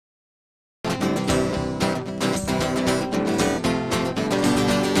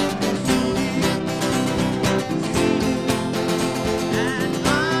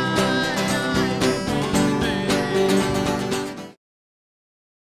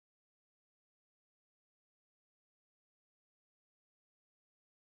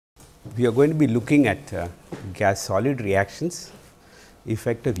We are going to be looking at gas solid reactions,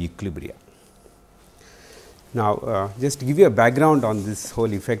 effect of equilibria. Now, just to give you a background on this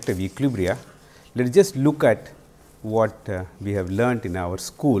whole effect of equilibria, let us just look at what we have learnt in our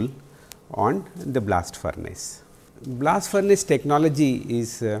school on the blast furnace. Blast furnace technology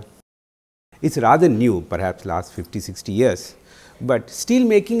is it's rather new, perhaps last 50-60 years, but steel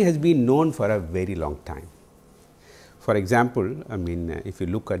making has been known for a very long time. For example, I mean if you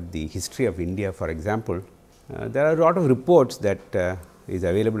look at the history of India, for example, there are a lot of reports that is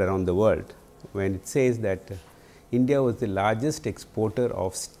available around the world when it says that India was the largest exporter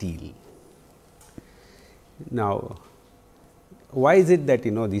of steel. Now, why is it that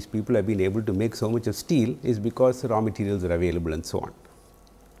these people have been able to make so much of steel is because raw materials are available and so on.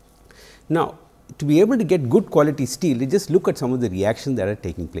 Now, to be able to get good quality steel, you just look at some of the reactions that are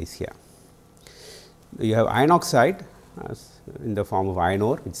taking place here. You have iron oxide in the form of iron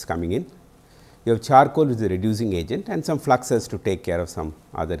ore which is coming in, you have charcoal which is a reducing agent and some fluxes to take care of some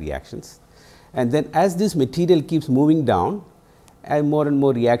other reactions. And then as this material keeps moving down, and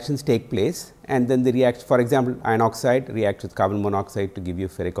more reactions take place, and then the react, for example, iron oxide reacts with carbon monoxide to give you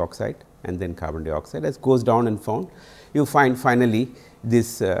ferric oxide and then carbon dioxide. As goes down and found, you find finally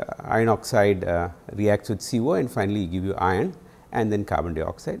this iron oxide reacts with CO and finally you give you iron and then carbon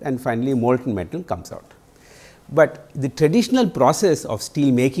dioxide and finally molten metal comes out. But the traditional process of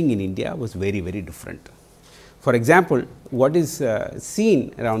steel making in India was very different. For example, what is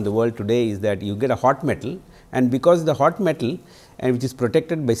seen around the world today is that you get a hot metal, and because the hot metal and which is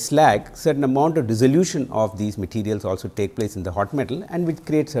protected by slag, certain amount of dissolution of these materials also take place in the hot metal and which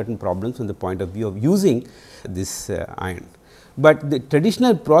creates certain problems from the point of view of using this iron. But the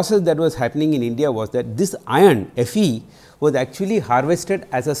traditional process that was happening in India was that this iron Fe was actually harvested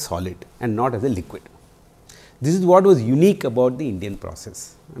as a solid and not as a liquid. This is what was unique about the Indian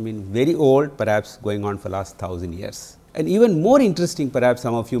process. I mean very old, perhaps going on for last 1000 years. And even more interesting, perhaps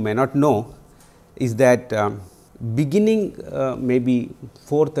some of you may not know, is that beginning maybe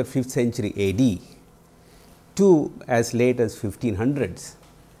 4th or 5th century AD to as late as 1500s,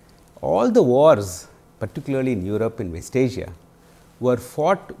 all the wars, particularly in Europe and West Asia, were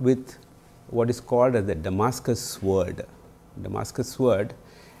fought with what is called as the Damascus sword. Damascus sword,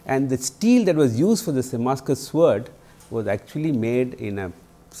 and the steel that was used for this Damascus sword was actually made in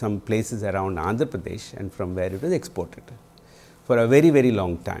some places around Andhra Pradesh and from where it was exported for a very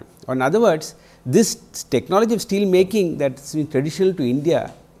long time. Or in other words, this technology of steel making that is traditional to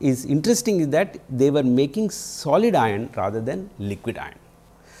India is interesting, is that they were making solid iron rather than liquid iron.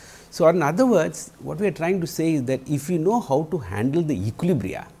 So, in other words, what we are trying to say is that if you know how to handle the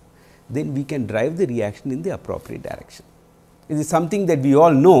equilibria, then we can drive the reaction in the appropriate direction. It is something that we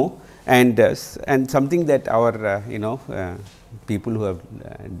all know, and something that our people who have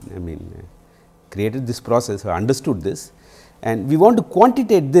created this process have understood this, and we want to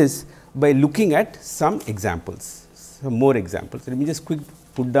quantitate this by looking at some examples, some more examples. Let me just quick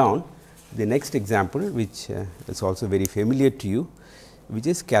put down the next example, which is also very familiar to you, which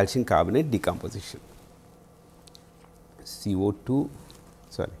is calcium carbonate decomposition. CO2,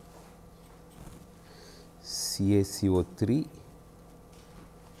 sorry, CaCO3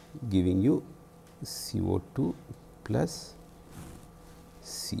 giving you CO2 plus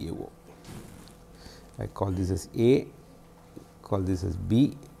CaO. I call this as A, call this as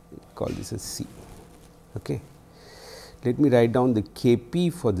B, call this as C. Okay. Let me write down the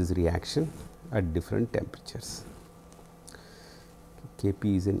Kp for this reaction at different temperatures.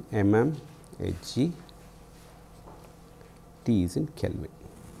 Kp is in mm, Hg, T is in Kelvin.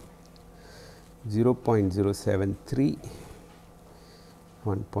 0.073,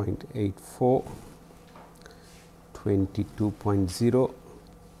 1.84, 22.0,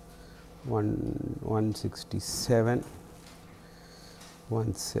 167,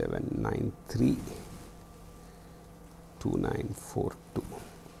 1793, 2942,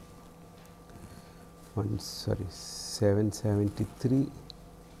 773,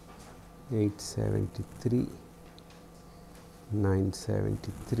 873,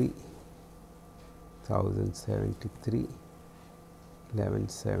 973, 1073,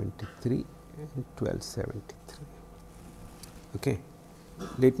 1173 and 1273. Okay.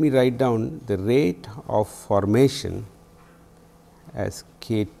 Let me write down the rate of formation as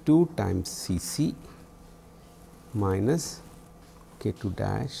K2 times Cc minus K2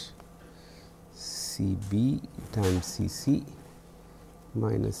 dash Cb times Cc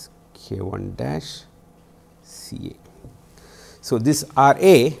minus K1 dash Ca. So, this Ra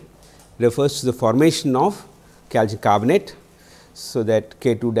refers to the formation of calcium carbonate. So, that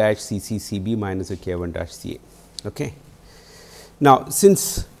K2 dash Cc Cb minus a K1 dash Ca. Okay. Now,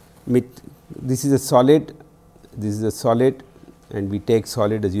 since This is a solid, this is a solid, and we take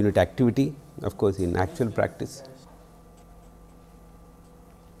solid as unit activity. Of course, in actual practice,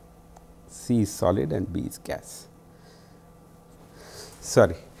 C is solid and B is gas.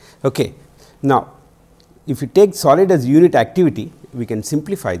 Sorry. Okay. Now, if you take solid as unit activity, we can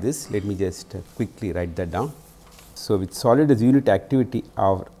simplify this. Let me just quickly write that down. So, with solid as unit activity,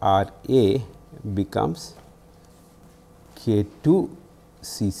 our R A becomes K 2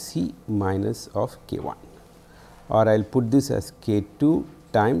 C C minus of K 1, or I will put this as K 2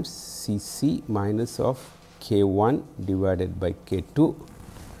 times C C minus of K 1 divided by K 2.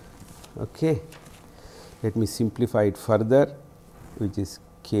 Okay. Let me simplify it further, which is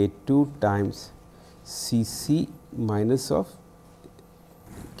K 2 times C C minus of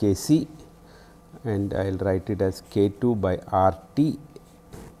K C, and I will write it as K 2 by R T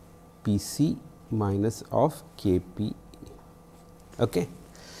P C minus of K P. Okay.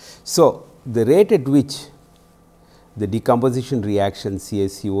 So, the rate at which the decomposition reaction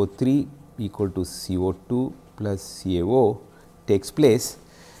CaCO3 equal to CO2 plus CaO takes place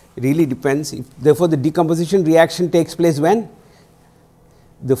really depends. Therefore, the decomposition reaction takes place when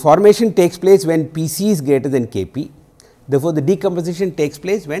the formation takes place when Pc is greater than Kp. Therefore, the decomposition takes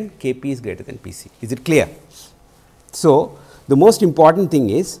place when Kp is greater than Pc. Is it clear? So, the most important thing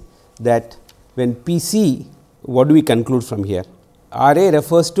is that when Pc, what do we conclude from here? Ra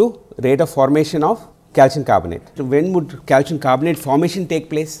refers to rate of formation of calcium carbonate. So, when would calcium carbonate formation take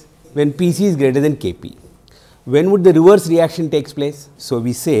place? When Pc is greater than Kp. When would the reverse reaction takes place? So,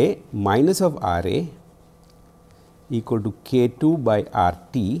 we say minus of Ra equal to K 2 by R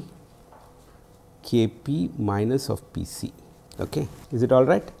T Kp minus of Pc. Okay. Is it all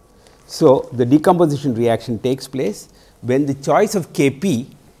right? So, the decomposition reaction takes place when the choice of Kp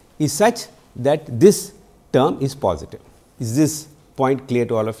is such that this term is positive. Is this point clear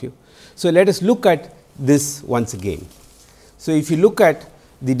to all of you? So, let us look at this once again. So, if you look at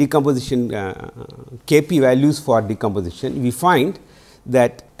the decomposition Kp values for decomposition, we find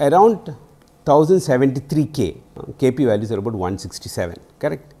that around 1073 K, Kp values are about 167,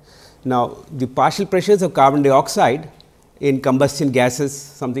 correct. Now, the partial pressures of carbon dioxide in combustion gases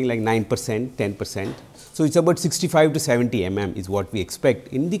something like 9%, 10%. So, it is about 65 to 70 mm is what we expect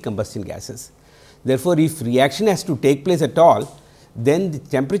in the combustion gases. Therefore, if reaction has to take place at all, then the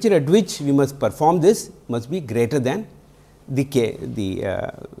temperature at which we must perform this must be greater than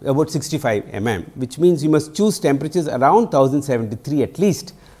about 65 mm, which means you must choose temperatures around 1073 at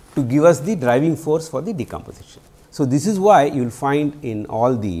least to give us the driving force for the decomposition. So, this is why you will find in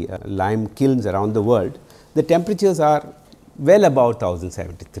all the lime kilns around the world, the temperatures are well above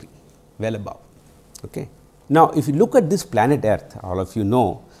 1073, well above. Okay. Now, if you look at this planet Earth, all of you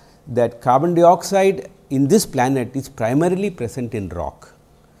know that carbon dioxide in this planet is primarily present in rock.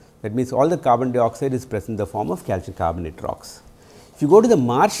 That means, all the carbon dioxide is present in the form of calcium carbonate rocks. If you go to the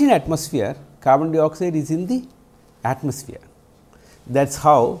Martian atmosphere, carbon dioxide is in the atmosphere. That is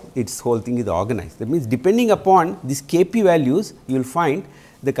how its whole thing is organized. That means, depending upon these Kp values, you will find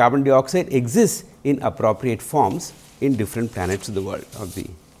the carbon dioxide exists in appropriate forms in different planets of the world of the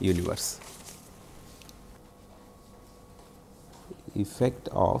universe. Effect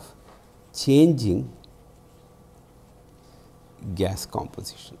of changing gas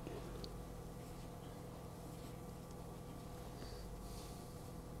composition.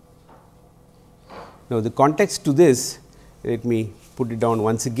 Now, the context to this, let me put it down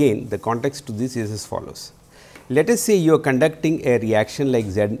once again. The context to this is as follows. Let us say you are conducting a reaction like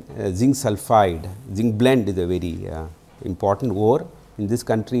zinc sulphide. Zinc blende is a very important ore. In this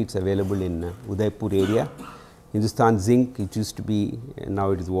country, it is available in Udaipur area. Hindustan Zinc, it used to be,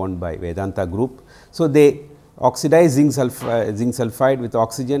 now it is owned by Vedanta Group. So, they oxidize zinc sulphide with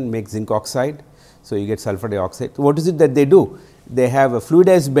oxygen, make zinc oxide. So, you get sulphur dioxide. So, what is it that they do? They have a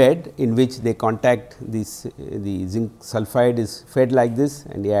fluidized bed in which they contact this, the zinc sulphide is fed like this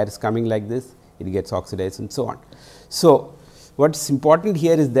and the air is coming like this, it gets oxidized and so on. So, what is important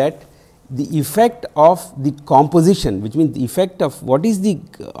here is that the effect of the composition, which means the effect of what is the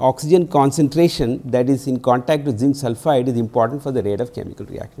oxygen concentration that is in contact with zinc sulphide is important for the rate of chemical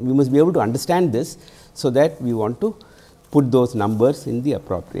reaction. We must be able to understand this, so that we want to put those numbers in the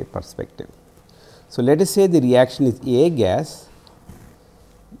appropriate perspective. So, let us say the reaction is A gas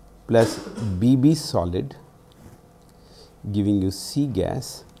plus BB solid giving you C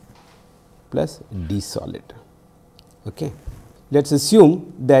gas plus D solid. Okay. Let us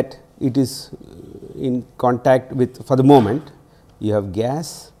assume that it is in contact with, for the moment you have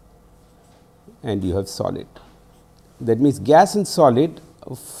gas and you have solid. That means, gas and solid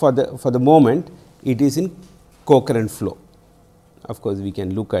for the moment it is in co-current flow. Of course, we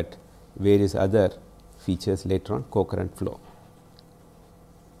can look at various other features later on, co-current flow.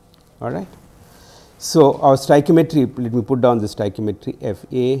 All right. So, our stoichiometry, let me put down the stoichiometry F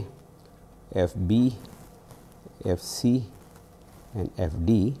A, F B, F C and F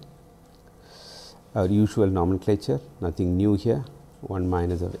D, our usual nomenclature, nothing new here, 1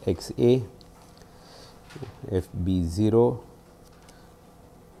 minus of x A, F B 0,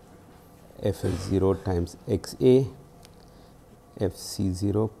 F S 0 times x A, F C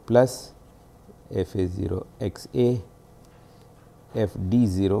 0 plus F A 0 x A, F D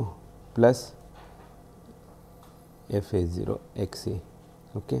 0 plus F A 0 x A.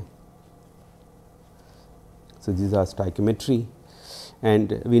 Okay. So, these are stoichiometry,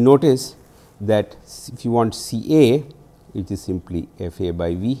 and we notice that if you want C A, it is simply F A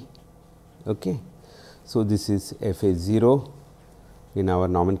by V. Okay. So, this is F A 0 in our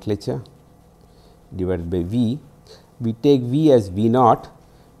nomenclature divided by V. We take V as V naught,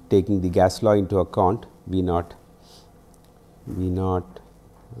 taking the gas law into account, V naught,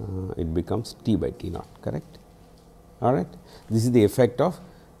 it becomes T by T naught, correct. All right. This is the effect of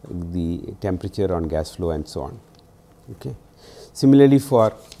the temperature on gas flow and so on. Okay. Similarly,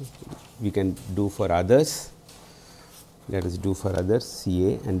 for we can do for others, let us do for others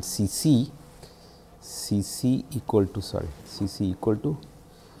C A and C C, C C equal to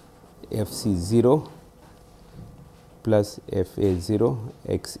F C 0 plus F A 0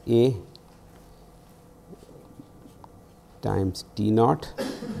 x A times T naught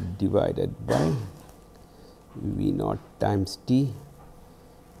divided by V naught times T.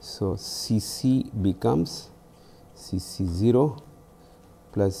 So, C C becomes C C 0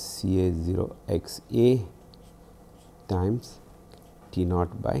 plus C A 0 x A times T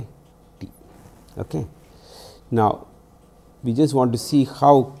naught by T. Okay. Now, we just want to see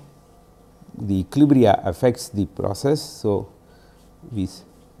how the equilibria affects the process. So, we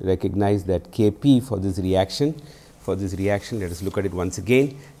recognize that K P for this reaction, let us look at it once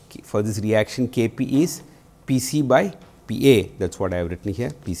again. For this reaction, K P is P C by P A, that is what I have written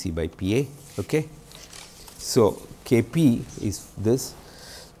here, P C by P A. Okay. So, K P is this.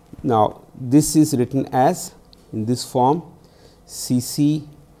 Now, this is written as in this form C C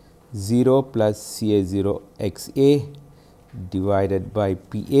 0 plus C A 0 x A divided by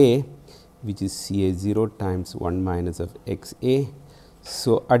P A, which is C A 0 times 1 minus of x A.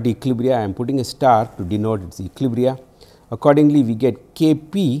 So, at equilibria I am putting a star to denote its equilibria. Accordingly, we get K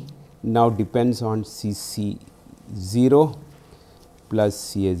P now depends on C C 0 plus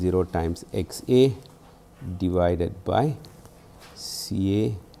C A 0 times x A divided by C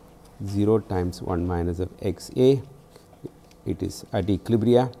A 0 times 1 minus of x A, it is at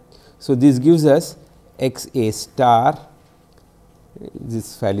equilibria. So, this gives us x A star, this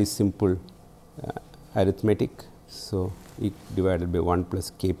is fairly simple arithmetic. So, it divided by 1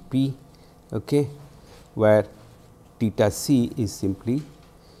 plus K P, okay, where theta C is simply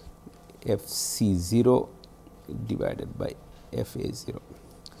F C 0 divided by F A 0.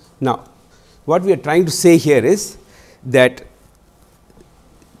 Now, what we are trying to say here is that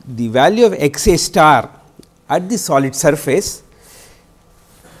the value of x A star at the solid surface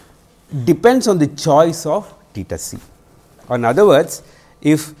depends on the choice of theta C. Or in other words,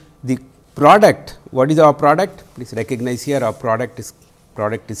 if the product, what is our product? Please recognize here our product is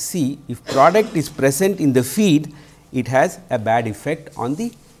C. If product is present in the feed, it has a bad effect on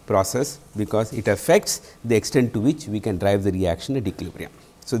the process, because it affects the extent to which we can drive the reaction at equilibrium.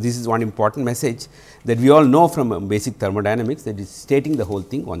 So, this is one important message that we all know from basic thermodynamics, that is stating the whole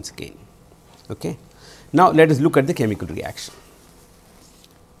thing once again. Okay. Now, let us look at the chemical reaction.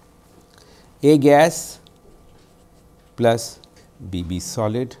 A gas plus B B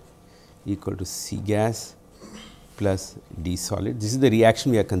solid equal to C gas plus D solid. This is the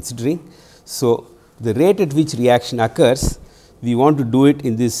reaction we are considering. So, the rate at which reaction occurs, we want to do it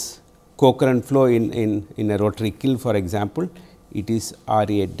in this co-current flow in a rotary kiln, for example, it is R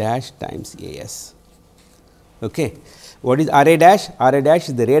A dash times A S. Okay. What is R A dash? R A dash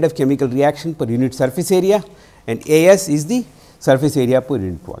is the rate of chemical reaction per unit surface area, and A S is the surface area per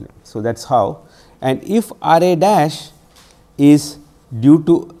unit volume. So, that is how, and if R A dash is due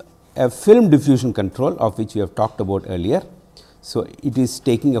to a film diffusion control, of which we have talked about earlier. So, it is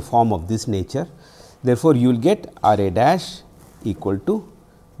taking a form of this nature. Therefore, you will get R A dash equal to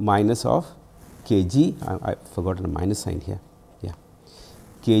minus of K G, I forgot a minus sign here, yeah,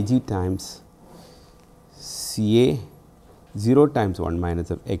 K G times C A 0 times 1 minus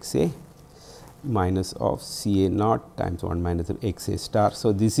of x A minus of C A naught times 1 minus of x A star.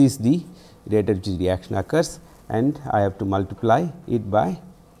 So, this is the rate at which reaction occurs, and I have to multiply it by,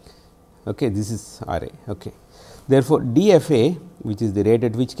 okay, this is R A. Okay. Therefore, dFA, which is the rate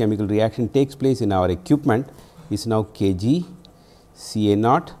at which chemical reaction takes place in our equipment, is now kg Ca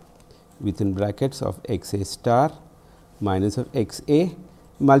naught within brackets of x A star minus of x A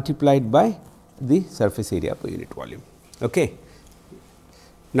multiplied by the surface area per unit volume. Okay.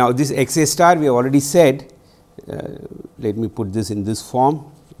 Now, this x A star we have already said, let me put this in this form,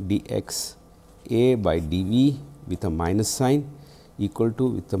 dx A by dV with a minus sign equal to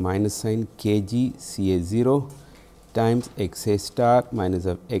with the minus sign kg Ca 0 times x A star minus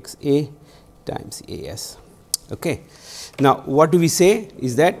of x A times A s. Okay. Now, what do we say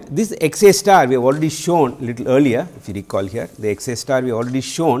is that this x A star we have already shown little earlier, if you recall here, the x A star we have already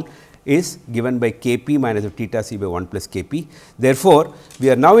shown is given by K p minus of theta c by 1 plus K p. Therefore, we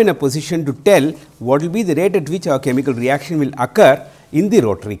are now in a position to tell what will be the rate at which our chemical reaction will occur in the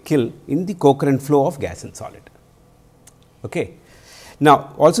rotary kiln in the co-current flow of gas and solid. Okay.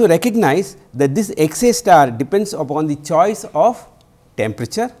 Now, also recognize that this x A star depends upon the choice of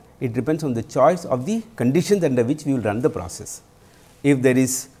temperature, it depends on the choice of the conditions under which we will run the process. If there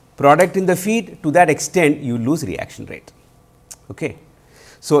is product in the feed, to that extent you lose reaction rate. Okay.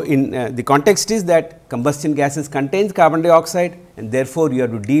 So, in the context is that combustion gases contains carbon dioxide, and therefore, you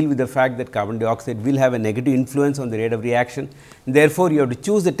have to deal with the fact that carbon dioxide will have a negative influence on the rate of reaction. And therefore, you have to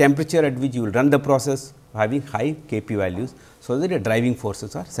choose the temperature at which you will run the process having high K p values, so that the driving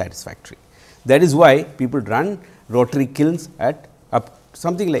forces are satisfactory. That is why people run rotary kilns at up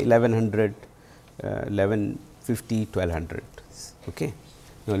something like 1100, 1150, 1200. Okay.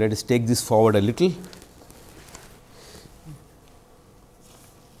 Now, let us take this forward a little.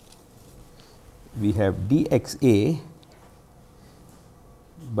 We have dx A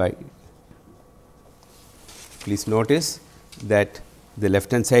by, please notice that the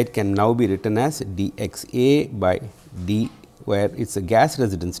left hand side can now be written as dx A by d, where it is a gas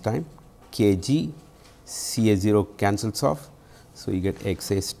residence time, kg Ca 0 cancels off. So, you get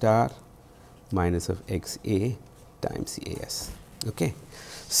x A star minus of x A times A s. Okay.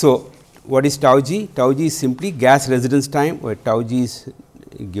 So, what is tau g? Tau g is simply gas residence time, where tau g is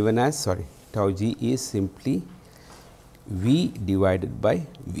given as, tau g is simply V divided by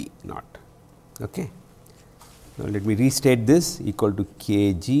V naught. Okay. Now, let me restate this equal to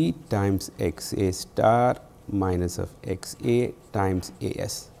kg times x A star minus of x A times A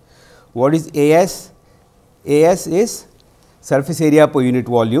s. What is A s? A s is surface area per unit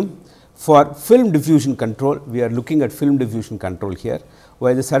volume. For film diffusion control, we are looking at film diffusion control here,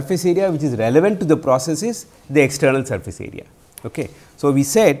 where the surface area which is relevant to the process is the external surface area. Okay. So, we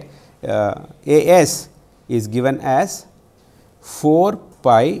said A s is given as 4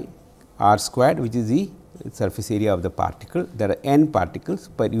 pi r squared, which is the surface area of the particle. There are n particles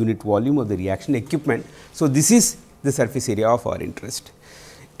per unit volume of the reaction equipment. So, this is the surface area of our interest.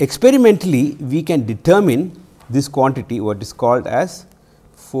 Experimentally, we can determine this quantity, what is called as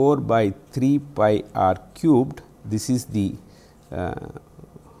 4 by 3 pi r cubed. This is the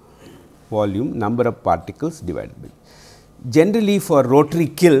volume, number of particles divided by. Generally, for rotary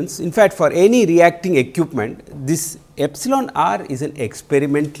kilns, in fact, for any reacting equipment, this epsilon r is an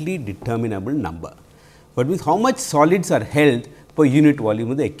experimentally determinable number. What means how much solids are held per unit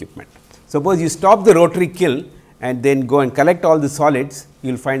volume of the equipment. Suppose you stop the rotary kiln and then go and collect all the solids,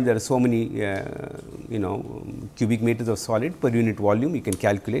 you will find there are so many cubic meters of solid per unit volume, you can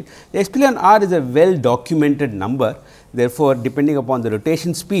calculate. The epsilon r is a well documented number, therefore, depending upon the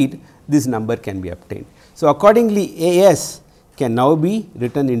rotation speed, this number can be obtained. So, accordingly, A s can now be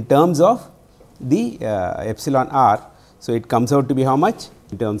written in terms of the epsilon r. So, it comes out to be how much?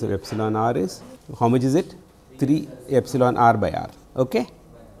 In terms of epsilon r is, how much is it? 3 epsilon r by r. Okay?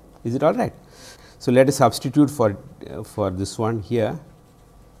 Is it all right? So, let us substitute for this one here.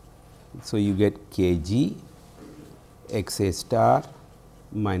 So, you get kg x A star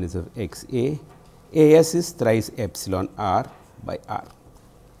minus of x A. A s is thrice epsilon r by r.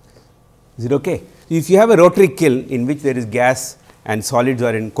 Is it okay? If you have a rotary kiln in which there is gas and solids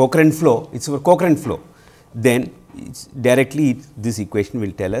are in co-current flow, it is for co-current flow, then directly this equation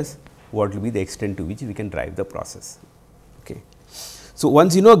will tell us what will be the extent to which we can drive the process. Okay. So,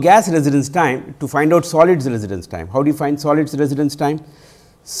 once you know gas residence time, to find out solids residence time, how do you find solids residence time?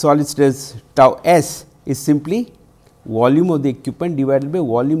 Solids tau s is simply volume of the equipment divided by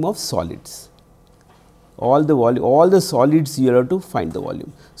volume of solids. All the solids you have to find the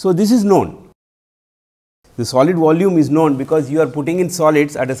volume. So, this is known. The solid volume is known because you are putting in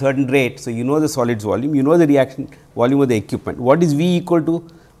solids at a certain rate. So, you know the solids volume, you know the reaction volume of the equipment. What is V equal to?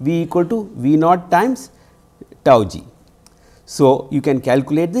 V equal to V naught times tau g. So, you can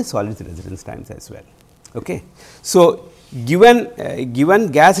calculate the solids residence times as well. Okay. So,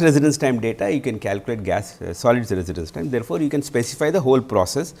 given gas residence time data, you can calculate gas solids residence time. Therefore, you can specify the whole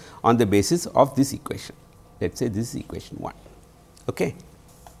process on the basis of this equation. Let us say this is equation 1. Okay.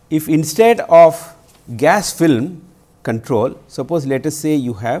 If instead of gas film control, suppose let us say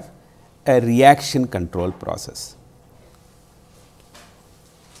you have a reaction control process.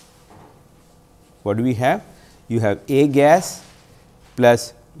 What do we have? You have A gas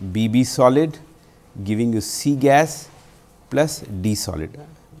plus BB solid giving you C gas plus D solid.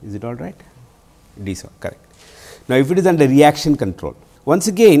 Is it all right? D solid, correct. Now, if it is under reaction control, once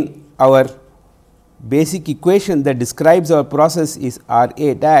again our basic equation that describes our process is R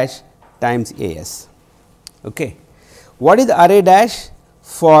A dash times A S. Okay. What is R A dash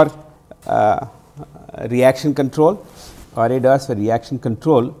for reaction control? R A dash for reaction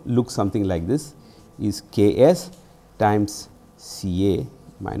control looks something like this, is K S times C A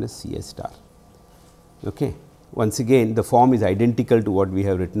minus C A star. Okay. Once again the form is identical to what we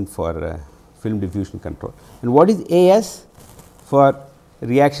have written for film diffusion control. And what is A S for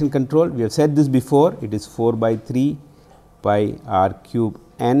reaction control? We have said this before, it is 4 by 3 pi r cube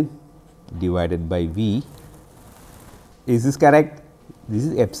n divided by V. Is this correct? This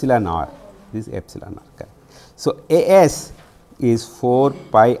is epsilon r, this is epsilon r, correct. So, A S is 4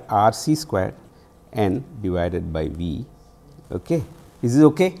 pi r c squared n divided by V. Okay. Is this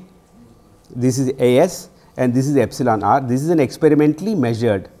okay? This is A S and this is epsilon r. This is an experimentally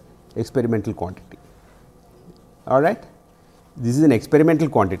measured experimental quantity. All right. This is an experimental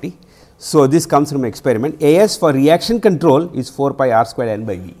quantity. So, this comes from experiment. A S for reaction control is 4 pi r squared n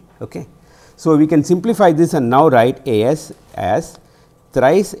by V. Okay. So, we can simplify this and now write A S as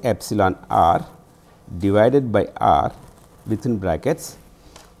thrice epsilon r divided by r within brackets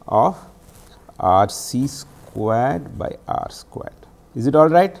of r c squared by r squared. Is it all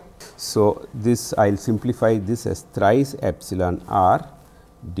right? So, this I will simplify this as thrice epsilon r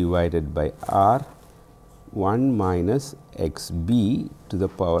divided by r 1 minus x b to the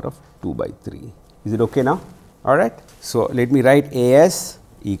power of 2 by 3. Is it okay now? All right. So, let me write A S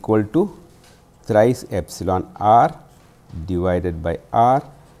equal to thrice epsilon r divided by r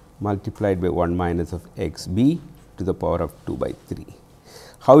multiplied by 1 minus of x b to the power of 2 by 3.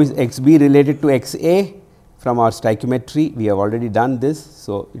 How is x b related to x a? From our stoichiometry we have already done this.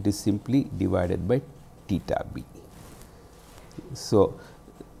 So, it is simply divided by theta b. So,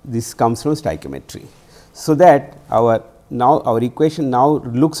 this comes from stoichiometry. So, that our equation now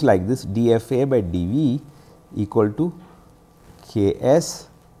looks like this, dFA by dV equal to K S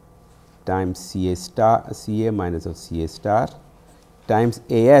times C A star C A minus of C A star times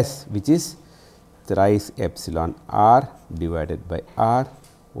A S, which is thrice epsilon r divided by r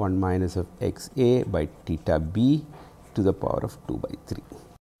 1 minus of x a by theta b to the power of 2 by 3,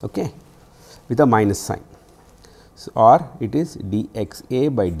 okay, with a minus sign. So, or it is dx a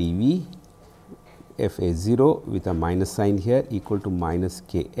by dv f a 0 with a minus sign here equal to minus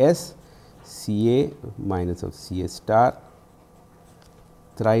k s C A minus of C A star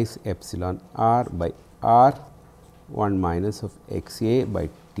thrice epsilon r by r 1 minus of x a by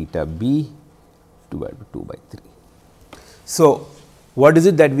theta b divided by 2 by 3. So, what is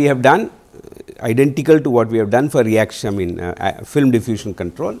it that we have done? Identical to what we have done for reaction, film diffusion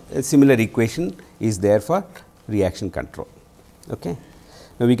control, a similar equation is there for reaction control. Okay.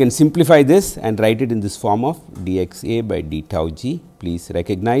 Now, we can simplify this and write it in this form of dx a by d tau g. Please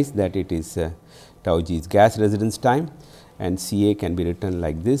recognize that it is tau g is gas residence time and C A can be written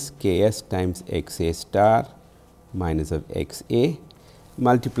like this, K S times x a star minus of x a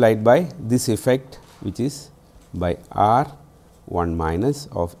multiplied by this effect, which is by r 1 minus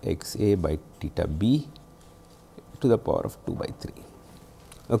of x a by theta b to the power of 2 by 3.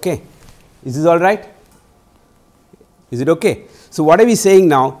 Okay. Is this all right? Is it okay? So, what are we saying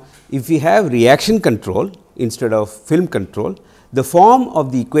now? If we have reaction control instead of film control, the form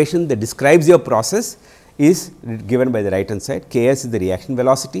of the equation that describes your process is given by the right hand side. K S is the reaction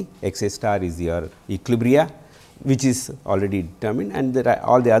velocity, x a star is your equilibria, which is already determined, and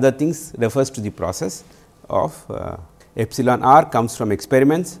all the other things refers to the process of epsilon r comes from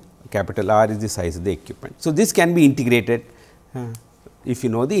experiments, capital R is the size of the equipment. So, this can be integrated if you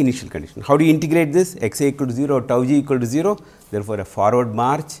know the initial condition. How do you integrate this? X a equal to 0 or tau g equal to 0, therefore, a forward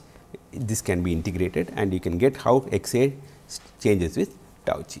march this can be integrated and you can get how x a changes with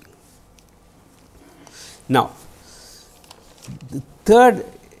tau g. Now, the third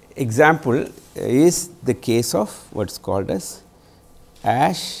example is the case of what is called as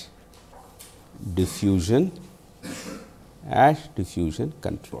ash diffusion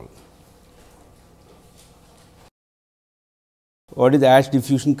control. What is the ash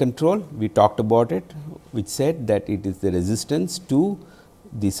diffusion control? We talked about it. which said that it is the resistance to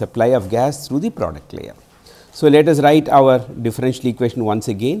the supply of gas through the product layer. So, let us write our differential equation once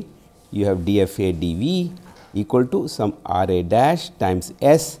again. You have dFA dV equal to some R A dash times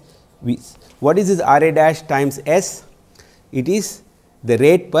S. What is this R A dash times S? It is the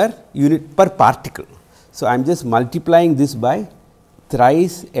rate per unit per particle. So, I am just multiplying this by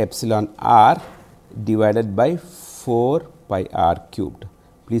thrice epsilon r divided by 4 pi r cubed.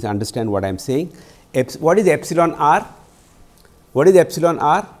 Please understand what I am saying. What is epsilon r? What is epsilon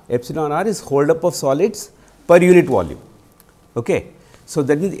r? Epsilon r is hold up of solids per unit volume. Okay. So,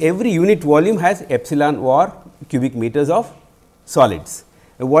 that means every unit volume has epsilon or cubic meters of solids.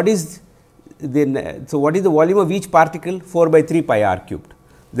 What is the volume of each particle? 4 by 3 pi r cubed.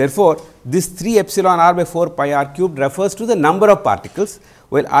 Therefore, this 3 epsilon r by 4 pi r cubed refers to the number of particles,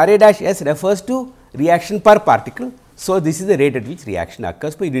 while R A dash S refers to reaction per particle. So, this is the rate at which reaction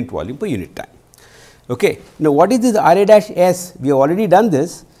occurs per unit volume per unit time. Okay. Now, what is this R A dash S? We have already done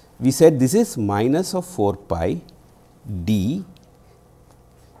this. We said this is minus of 4 pi d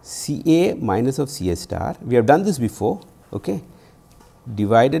C A minus of C A star. We have done this before, okay,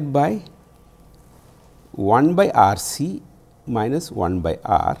 divided by 1 by R C minus 1 by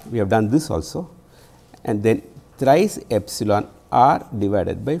R. We have done this also, and then thrice epsilon r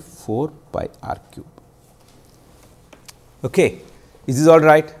divided by 4 pi r cube. Okay. Is this all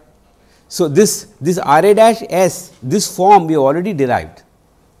right? So, this R A dash S, this form we have already derived.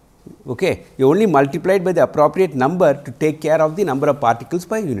 Okay. You only multiplied by the appropriate number to take care of the number of particles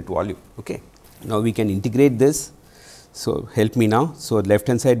per unit volume. Okay. Now, we can integrate this. So, help me now. So, left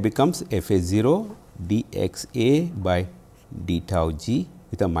hand side becomes f a 0 d x a by d tau g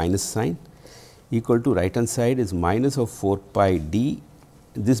with a minus sign equal to right hand side is minus of 4 pi d.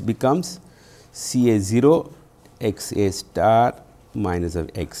 This becomes C A 0 x a star minus of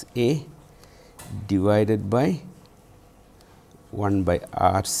x a divided by 1 by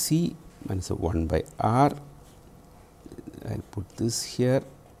R C minus of 1 by R. I will put this here,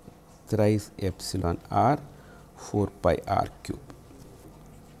 thrice epsilon r 4 pi r cube.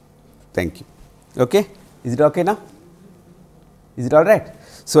 Thank you. Okay. Is it okay now? Is it all right?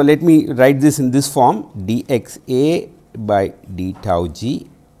 So, let me write this in this form d x a by d tau g,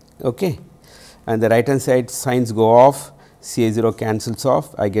 okay, and the right hand side signs go off, C A 0 cancels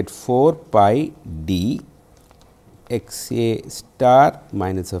off, I get 4 pi d x a star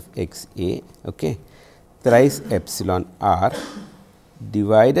minus of x a, okay, thrice epsilon r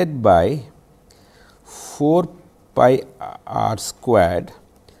divided by 4 pi r squared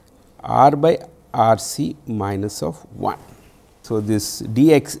r by r c minus of 1. So, this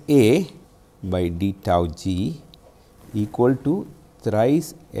d x a by d tau g equal to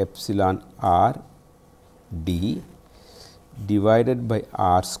thrice epsilon r d divided by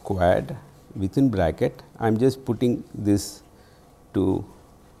r squared within bracket. I am just putting this to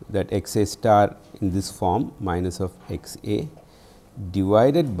that x a star in this form minus of x a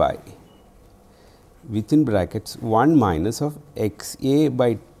divided by within brackets 1 minus of x a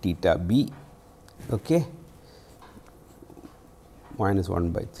by theta b, okay, minus 1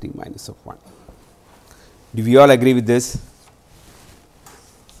 by 3 minus of 1. Do we all agree with this?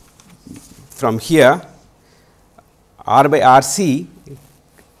 From here r by r c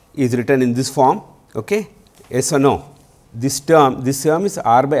is written in this form, okay, yes or no? This term is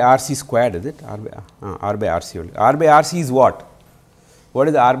r by r c squared, is it? R by r c only. R by r c is what? What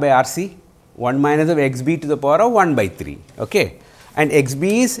is r by r c? 1 minus of x b to the power of 1 by 3, okay, and x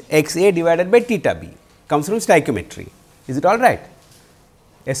b is x a divided by theta b, comes from stoichiometry. Is it all right?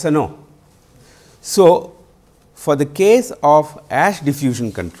 Yes or no? So, for the case of Ash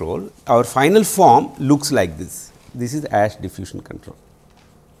diffusion control, our final form looks like this. This is Ash diffusion control.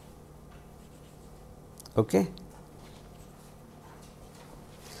 Okay.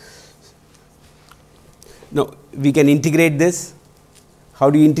 Now, we can integrate this.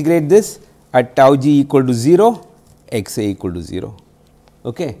 How do you integrate this? At tau g equal to 0, x a equal to 0.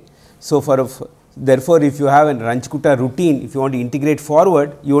 Okay. So, therefore, if you have a Runge-Kutta routine, if you want to integrate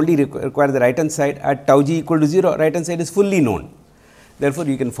forward, you only require the right hand side at tau g equal to 0, right hand side is fully known. Therefore,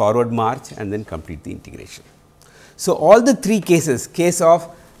 you can forward march and then complete the integration. So, all the three cases, case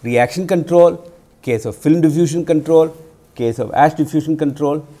of reaction control, case of film diffusion control, case of Ash diffusion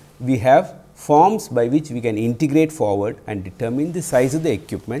control, we have forms by which we can integrate forward and determine the size of the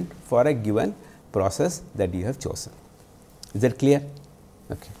equipment for a given process that you have chosen. Is that clear?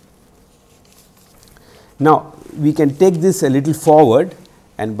 Okay. Now, we can take this a little forward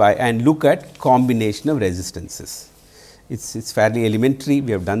and look at combination of resistances. It's fairly elementary.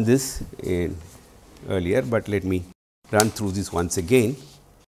 We have done this earlier, but let me run through this once again.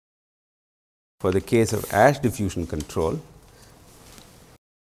 for the case of Ash diffusion control,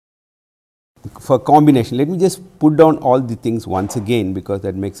 for combination, let me just put down all the things once again, because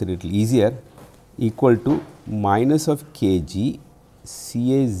that makes it a little easier, equal to minus of kg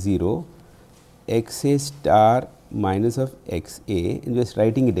Ca 0 x a star minus of x a, and just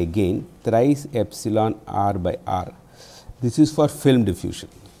writing it again, thrice epsilon r by r. This is for film diffusion.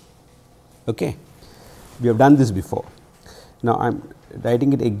 Okay. We have done this before. Now, I am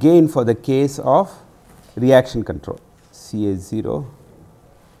writing it again for the case of reaction control, Ca 0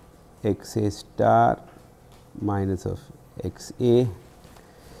 x a star minus of x a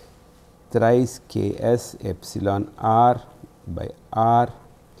thrice k s epsilon r by r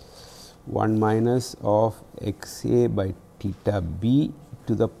 1 minus of x a by theta b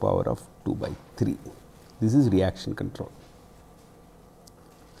to the power of 2 by 3. This is reaction control.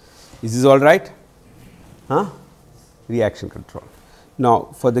 Is this all right? Reaction control. Now,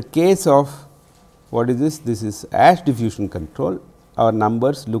 for the case of what is this? This is Ash diffusion control. Our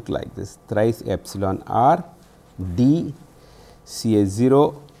numbers look like this, thrice epsilon r d Ca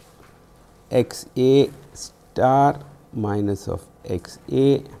 0 x a star minus of x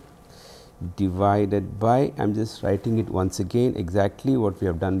a divided by, I am just writing it once again exactly what we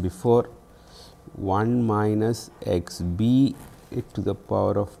have done before, 1 minus x b to the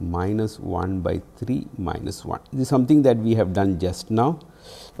power of minus 1 by 3 minus 1. This is something that we have done just now.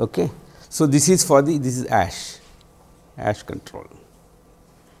 Okay. So, this is for the, this is Ash control.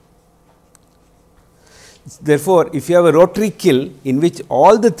 Therefore, if you have a rotary kill in which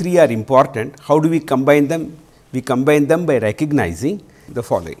all the three are important, how do we combine them? We combine them by recognizing the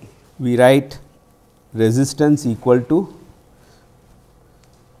following. We write resistance equal to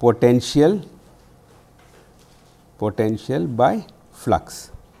potential by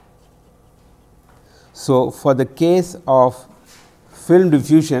flux. So, for the case of film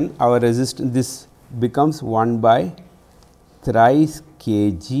diffusion, our resistance, this becomes 1 by thrice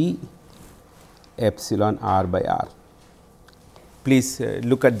kg epsilon r by r. Please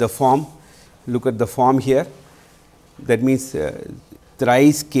look at the form, here, that means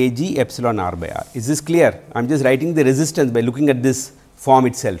thrice kg epsilon r by r. Is this clear? I am just writing the resistance by looking at this form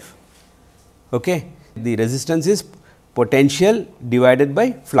itself. Okay. The resistance is potential divided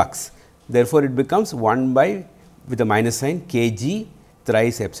by flux. Therefore, it becomes 1 by with a minus sign kg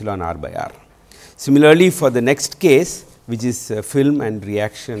thrice epsilon r by r. Similarly, for the next case, which is film and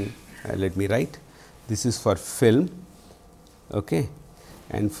reaction, let me write, this is for film, okay,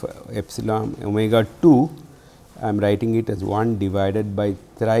 and for epsilon omega 2, I am writing it as 1 divided by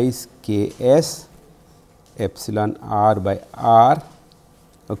thrice k s epsilon r by r,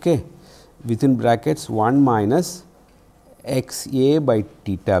 okay, within brackets 1 minus x a by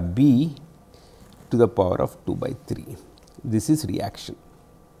theta b to the power of 2 by 3. This is reaction.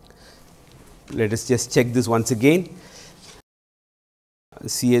 Let us just check this once again.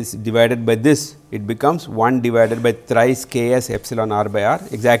 C s divided by this, it becomes 1 divided by thrice k s epsilon r by r,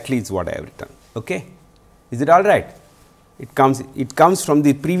 exactly is what I have written. Okay. Is it all right? It comes from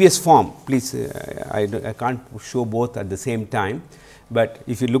the previous form. Please, I can't show both at the same time, but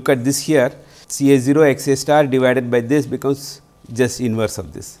if you look at this here, C a 0 x a star divided by this becomes just inverse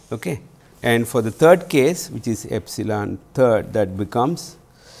of this. Okay. And for the third case, which is epsilon third, that becomes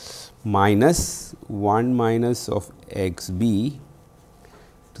minus 1 minus of x b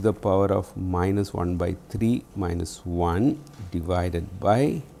to the power of minus 1 by 3 minus 1 divided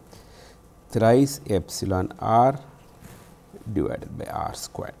by thrice epsilon r divided by r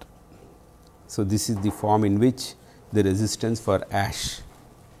squared. So, this is the form in which the resistance for Ash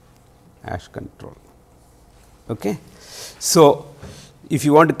control. Okay. So, if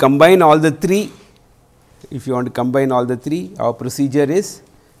you want to combine all the three, our procedure is,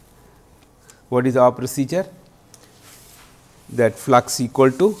 what is our procedure? That flux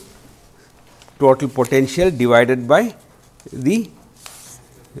equal to total potential divided by the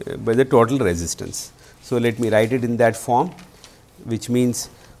total resistance. So, let me write it in that form, which means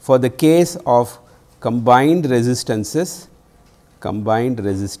for the case of combined resistances,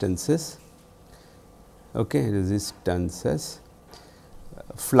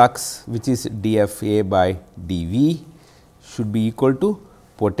 flux which is dFA by dV should be equal to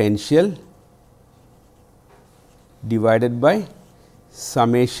potential divided by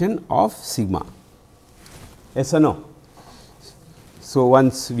summation of sigma. Yes or no? So,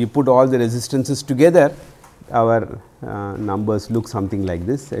 once we put all the resistances together, our numbers look something like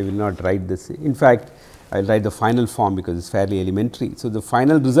this. I will not write this. In fact, I will write the final form because it is fairly elementary. So, the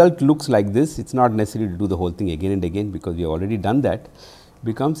final result looks like this. It is not necessary to do the whole thing again and again, because we have already done that.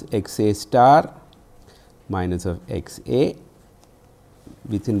 Becomes x a star minus of x a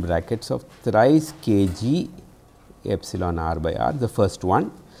within brackets of thrice kg epsilon r by r, the first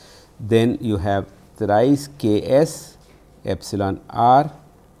one. Then you have thrice ks epsilon r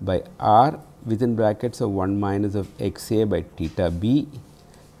by r within brackets of 1 minus of x a by theta b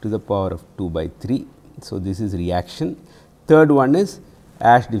to the power of 2 by 3. So, this is reaction. Third one is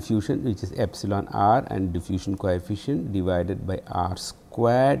Ashe diffusion, which is epsilon r and diffusion coefficient divided by r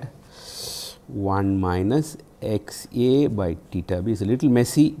squared 1 minus x a by theta b. It is a little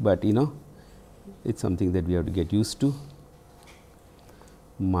messy, but it is something that we have to get used to,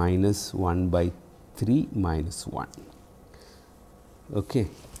 minus 1 by 3 minus 1. Okay.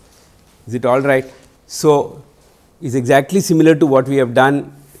 Is it all right? So, it is exactly similar to what we have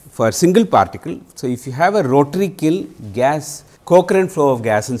done for single particle. So, if you have a rotary kiln gas co-current flow of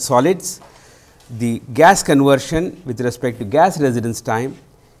gas and solids, the gas conversion with respect to gas residence time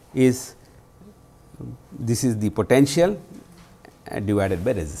is, this is the potential divided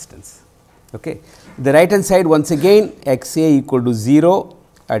by resistance. Okay. The right hand side once again x a equal to 0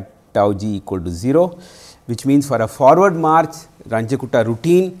 at tau g equal to 0, which means for a forward march Ranjakuta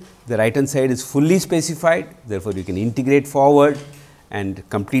routine, the right hand side is fully specified. Therefore, you can integrate forward and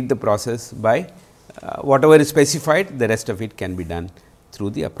complete the process by whatever is specified, the rest of it can be done through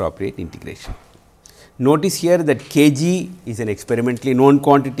the appropriate integration. Notice here that kg is an experimentally known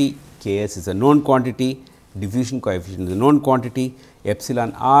quantity, ks is a known quantity, diffusion coefficient is a known quantity,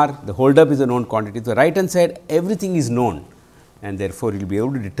 epsilon r, the hold up is a known quantity. So, right hand side everything is known, and therefore, you will be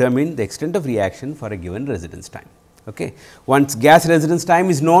able to determine the extent of reaction for a given residence time. Okay. Once gas residence time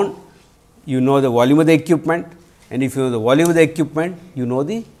is known, you know the volume of the equipment, and if you know the volume of the equipment, you know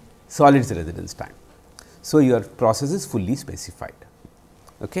the solids residence time. So, your process is fully specified.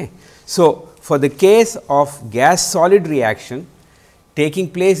 Okay. So, for the case of gas solid reaction taking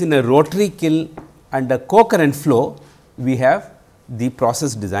place in a rotary kiln under co-current flow, we have the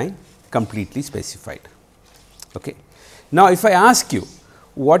process design completely specified. Okay. Now, if I ask you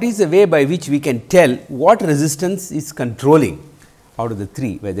what is the way by which we can tell what resistance is controlling out of the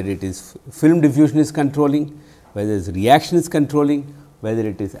three, whether it is film diffusion is controlling, whether it is reaction is controlling, whether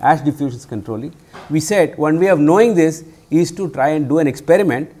it is Ashe diffusion is controlling. We said one way of knowing this is to try and do an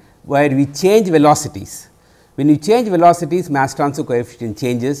experiment where we change velocities. When you change velocities, mass transfer coefficient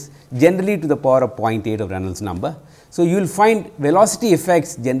changes generally to the power of 0.8 of Reynolds number. So, you will find velocity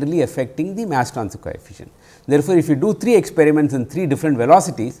effects generally affecting the mass transfer coefficient. Therefore, if you do 3 experiments in 3 different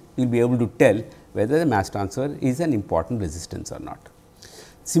velocities, you will be able to tell whether the mass transfer is an important resistance or not.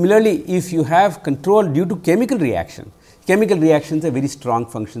 Similarly, if you have control due to chemical reaction, chemical reactions are very strong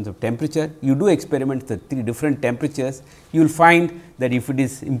functions of temperature. You do experiments at 3 different temperatures, you will find that if it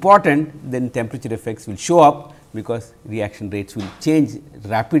is important, then temperature effects will show up, because reaction rates will change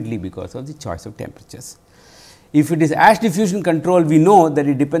rapidly because of the choice of temperatures. If it is Ashe diffusion control, we know that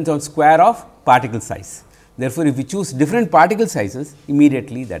it depends on square of particle size. Therefore, if we choose different particle sizes,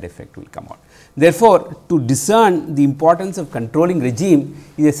 immediately that effect will come out. Therefore, to discern the importance of controlling regime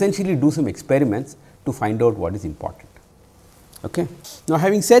is essentially do some experiments to find out what is important. Okay. Now,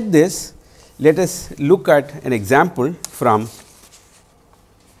 having said this, let us look at an example from,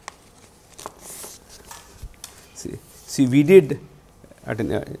 see we did at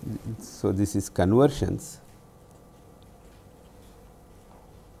an, so this is conversions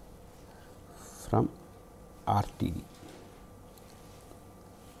from RTD.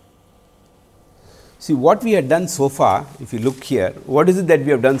 See what we had done so far, if you look here, what is it that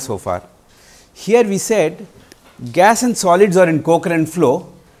we have done so far? Here we said gas and solids are in co-current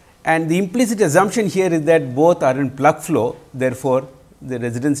flow, and the implicit assumption here is that both are in plug flow. Therefore, the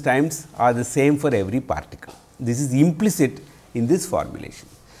residence times are the same for every particle. This is implicit in this formulation,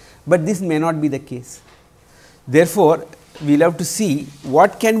 but this may not be the case. Therefore, we will have to see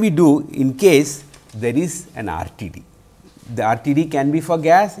what can we do in case there is an RTD. The RTD can be for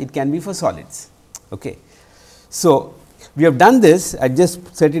gas, it can be for solids. Okay. So, we have done this, I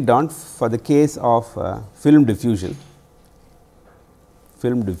just set it down for the case of film diffusion.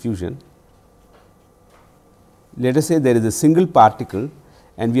 Film diffusion, let us say there is a single particle,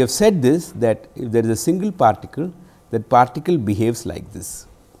 and we have said this, that if there is a single particle, that particle behaves like this.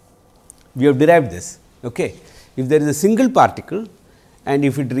 We have derived this. Okay. If there is a single particle and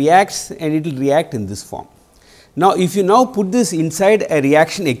if it reacts, and it will react in this form. Now, if you now put this inside a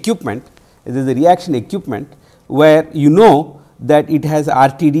reaction equipment, there is a reaction equipment where you know that it has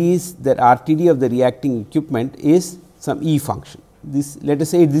RTDs, that RTD of the reacting equipment is some E function. This, let us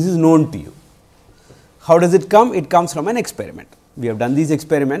say this is known to you. How does it come? It comes from an experiment. We have done these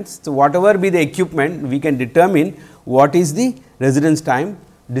experiments. So, whatever be the equipment, we can determine what is the residence time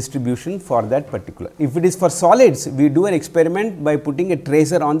distribution for that particular. If it is for solids, we do an experiment by putting a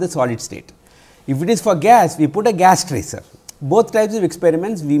tracer on the solid state. If it is for gas, we put a gas tracer. Both types of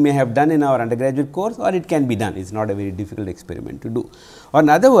experiments we may have done in our undergraduate course, or it can be done. It is not a very difficult experiment to do. Or in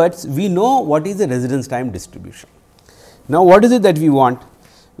other words, we know what is the residence time distribution. Now, what is it that we want?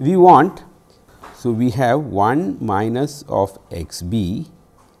 We want, so we have 1 minus of x b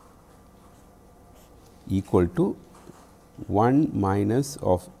equal to 1 minus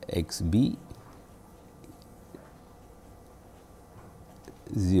of x b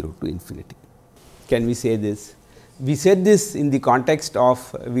 0 to infinity. Can we say this? We said this in the context of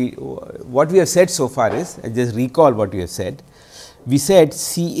what we have said so far is, I just recall what we have said. We said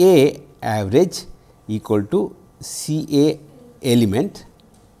C A average equal to C A element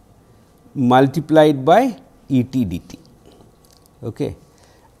multiplied by E t dt. Okay.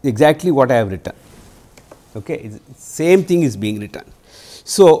 Exactly what I have written. Okay. Same thing is being written.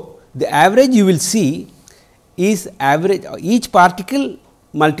 So, the average you will see is average each particle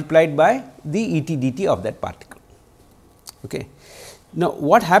multiplied by the E t dt of that particle. Okay. Now,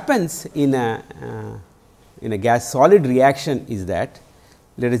 what happens in a gas solid reaction is that,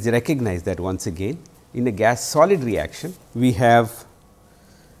 let us recognize that once again, in a gas solid reaction we have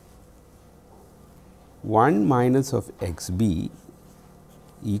 1 minus of x b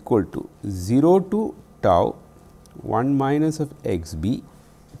equal to 0 to tau 1 minus of x b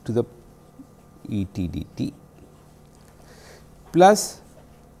to the E t dt plus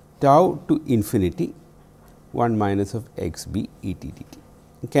tau to infinity 1 minus of x b E t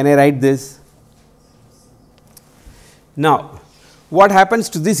dt. Can I write this? Now, what happens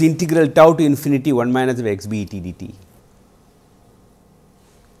to this integral tau to infinity 1 minus of x b E t dt?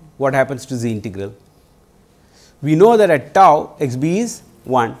 What happens to the integral? We know that at tau x b is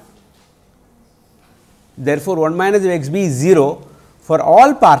 1. Therefore, 1 minus of x b is 0 for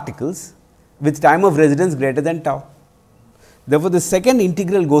all particles with time of residence greater than tau. Therefore, the second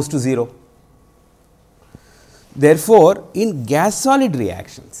integral goes to 0. Therefore, in gas solid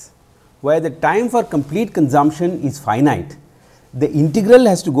reactions where the time for complete consumption is finite, the integral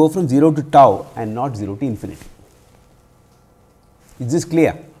has to go from 0 to tau and not 0 to infinity. Is this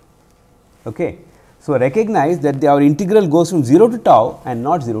clear? Okay. So, recognize that our integral goes from 0 to tau and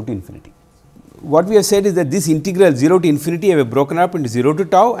not 0 to infinity. What we have said is that this integral 0 to infinity have broken up into 0 to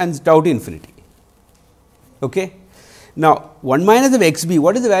tau and tau to infinity. Okay. Now, 1 minus of x b,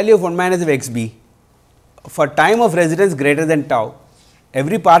 what is the value of 1 minus of x b? For time of residence greater than tau,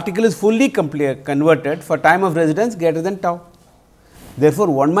 every particle is fully converted for time of residence greater than tau. Therefore,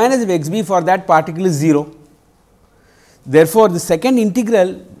 1 minus of x b for that particle is 0. Therefore, the second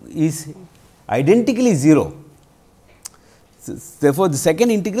integral is identically 0. Therefore, the second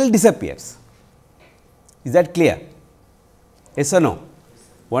integral disappears. Is that clear? Yes or no?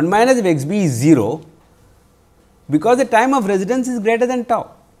 1 minus of x b is 0 because the time of residence is greater than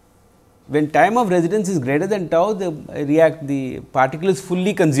tau. When time of residence is greater than tau, the particle is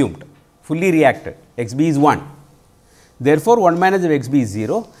fully consumed, fully reacted, x b is 1. Therefore, 1 minus of x b is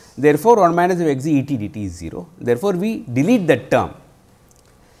 0, therefore, 1 minus of x b E t dt is 0, therefore, we delete that term.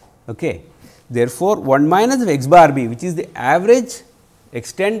 Okay. Therefore, 1 minus of x bar b, which is the average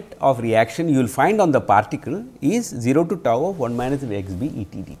extent of reaction you will find on the particle, is 0 to tau of 1 minus of x b E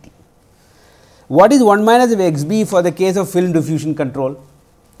t dt. What is 1 minus of x b for the case of film diffusion control?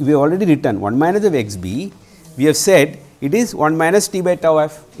 We have already written 1 minus of x b, we have said it is 1 minus t by tau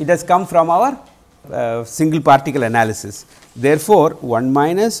f. It has come from our single particle analysis. Therefore, 1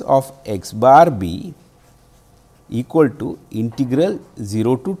 minus of x bar b equal to integral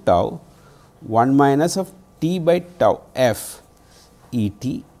 0 to tau 1 minus of t by tau f E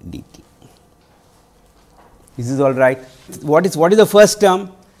t dt. This is all right. What is the first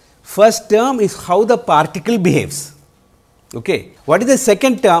term? First term is how the particle behaves. Okay. What is the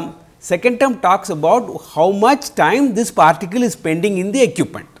second term? Second term talks about how much time this particle is spending in the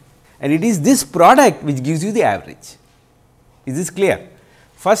equipment, and it is this product which gives you the average. Is this clear?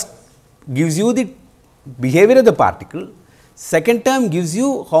 First gives you the behavior of the particle, second term gives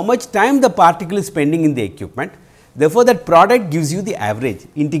you how much time the particle is spending in the equipment. Therefore, that product gives you the average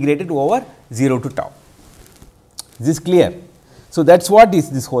integrated over 0 to tau. Is this clear? So, that is what is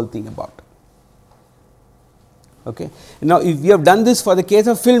this whole thing about. Okay. Now, if we have done this for the case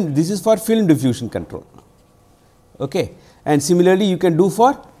of film, this is for film diffusion control, okay. And similarly, you can do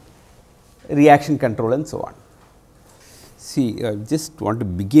for reaction control and so on. See, I just want to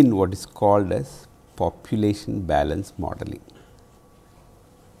begin what is called as population balance modeling.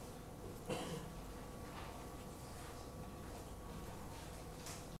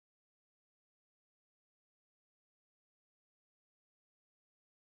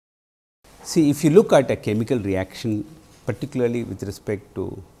 See, if you look at a chemical reaction, particularly with respect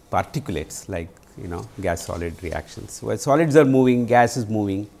to particulates like gas solid reactions, where solids are moving, gas is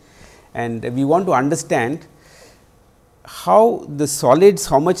moving, and we want to understand how the solids,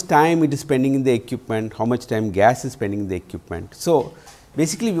 how much time it is spending in the equipment, how much time gas is spending in the equipment. So,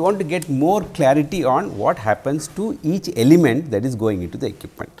 basically we want to get more clarity on what happens to each element that is going into the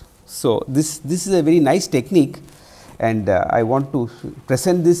equipment. So, this is a very nice technique, and I want to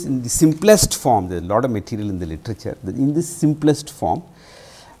present this in the simplest form. There is a lot of material in the literature. In this simplest form,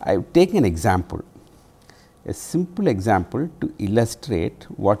 I have taken an example, a simple example to illustrate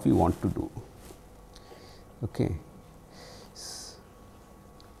what we want to do. Okay.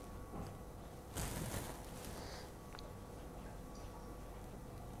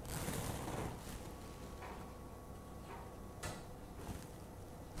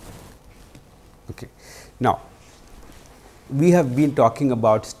 Okay. Now, we have been talking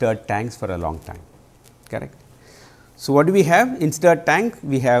about stirred tanks for a long time, correct. So, what do we have in stirred tank?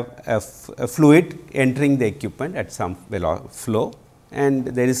 We have a fluid entering the equipment at some flow, and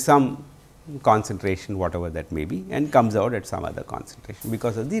there is some concentration, whatever that may be, and comes out at some other concentration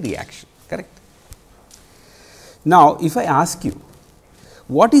because of the reaction, correct. Now, if I ask you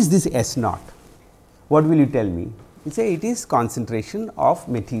what is this S naught, what will you tell me? You say it is concentration of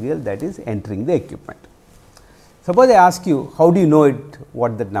material that is entering the equipment. Suppose I ask you how do you know it,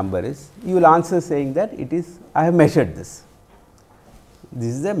 what that number is, you will answer saying that it is, I have measured this.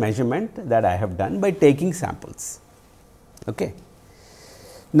 This is a measurement that I have done by taking samples. Okay.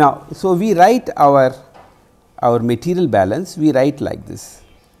 Now, so we write our material balance, we write like this.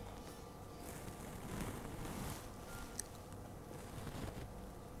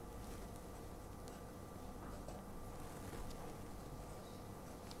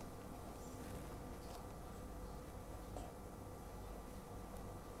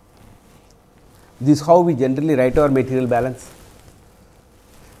 This is how we generally write our material balance.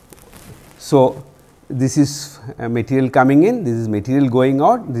 So, this is material coming in, this is material going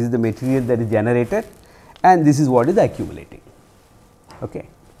out, this is the material that is generated, and this is what is accumulating. Okay.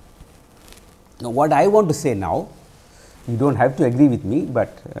 Now, what I want to say now, you do not have to agree with me,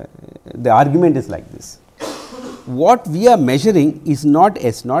 but the argument is like this. What we are measuring is not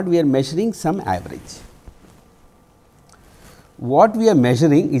S naught, we are measuring some average. What we are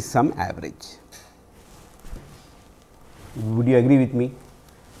measuring is some average. Would you agree with me?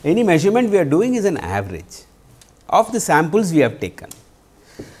 Any measurement we are doing is an average of the samples we have taken.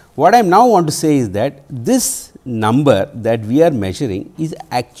 What I now want to say is that this number that we are measuring is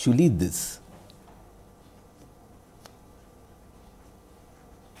actually this.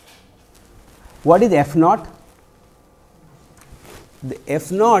 What is F naught? The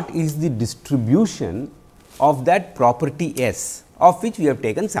F naught is the distribution of that property S of which we have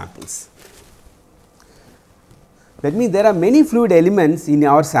taken samples. That means, there are many fluid elements in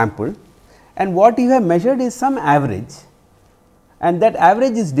our sample, and what you have measured is some average, and that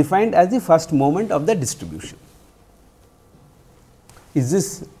average is defined as the first moment of the distribution. Is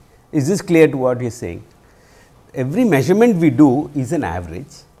this clear to what you are saying? Every measurement we do is an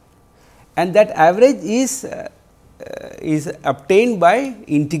average, and that average is obtained by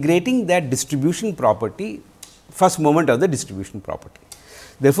integrating that distribution property, first moment of the distribution property.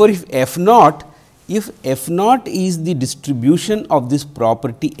 Therefore, if F naught is the distribution of this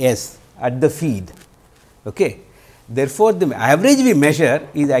property S at the feed, okay, therefore, the average we measure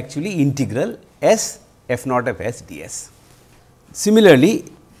is actually integral S F naught of S ds. Similarly,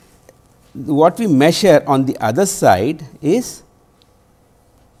 what we measure on the other side is,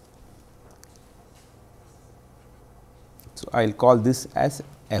 so I will call this as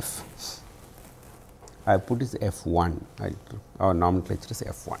F, I put this F1, our nomenclature is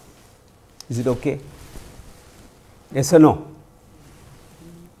F1. Is it okay? Yes or no?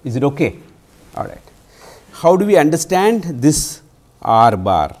 Is it okay? All right. How do we understand this R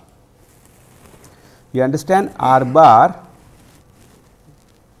bar? We understand R bar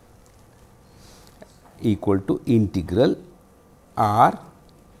equal to integral R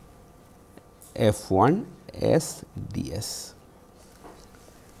F1 S ds.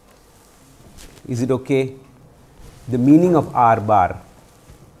 Is it okay? The meaning of R bar.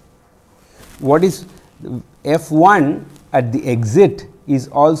 What is F1 at the exit is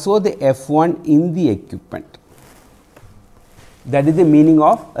also the F1 in the equipment. That is the meaning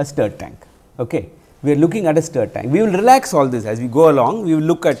of a stirred tank. Okay. We are looking at a stirred tank. We will relax all this as we go along. We will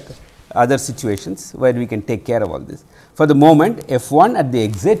look at other situations where we can take care of all this. For the moment, F1 at the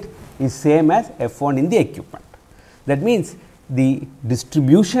exit is same as F1 in the equipment. That means, the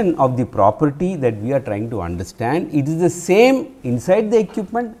distribution of the property that we are trying to understand, it is the same inside the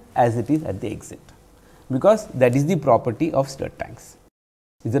equipment as it is at the exit, because that is the property of stirred tanks.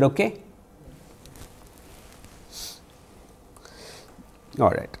 Is that okay? All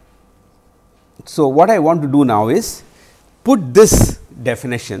right. So, what I want to do now is put this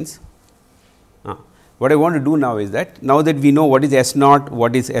definitions. What I want to do now is that, now that we know what is S naught,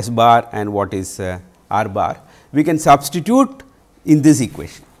 what is S bar and what is R bar, we can substitute in this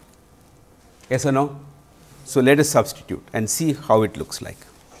equation. Yes or no? So, let us substitute and see how it looks like.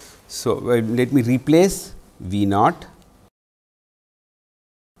 So, let me replace V naught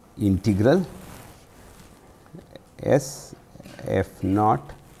integral S F naught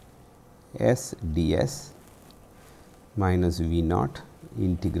S ds minus V naught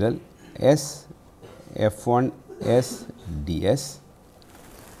integral S F1 S ds,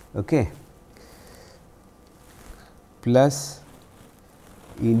 okay, plus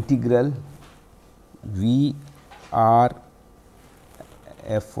integral V R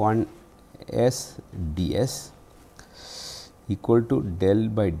F1 S ds equal to del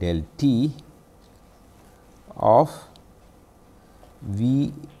by del T of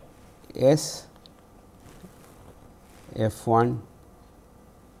V S F1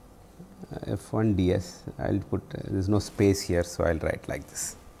 ds. I will put there is no space here. So, I will write like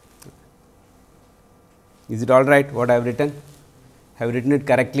this. Is it all right what I have written? Have I written it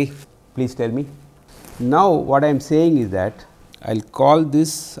correctly? Please tell me. Now, what I am saying is that I will call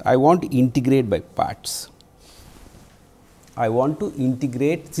this, I want to integrate by parts. I want to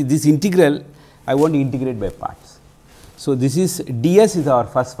integrate, see this integral I want to integrate by parts. So, this is ds is our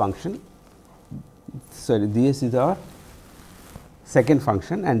first function, sorry ds is our second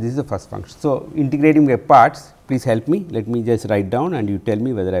function and this is the first function. So, integrating by parts, please help me, let me just write down and you tell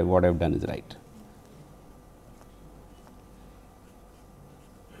me whether what I have done is right.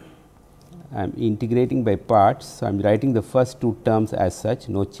 I am integrating by parts. So, I am writing the first two terms as such,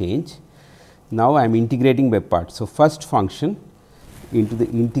 no change. Now, I am integrating by parts. So, first function into the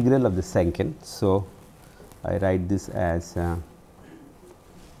integral of the second. So, I write this as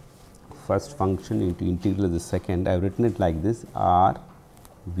first function into integral of the second. I have written it like this, R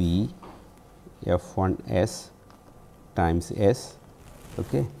V F1 S times S,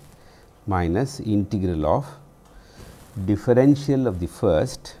 okay, minus integral of differential of the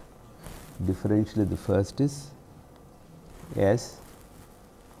first. Differential of the first is S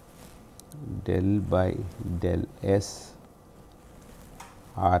del by del S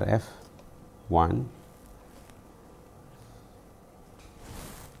R F 1.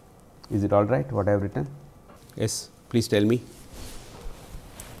 Is it all right what I have written? Yes, please tell me.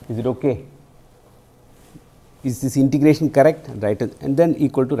 Is it okay? Is this integration correct? Right, and then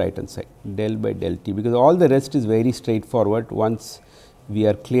equal to right hand side del by del T, because all the rest is very straightforward. Once we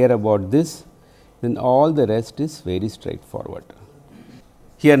are clear about this, then all the rest is very straightforward.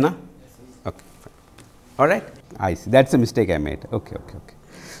 Here na? Okay, fine. All right. I see, that is a mistake I made. Okay, okay, okay.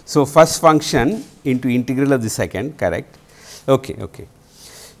 So, first function into integral of the second, correct. Okay, okay.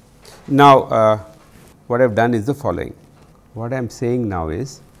 Now, what I have done is the following. What I am saying now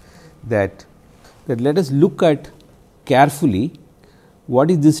is that let us look at carefully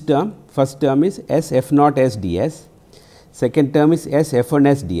what is this term. First term is S F naught S ds, second term is S F1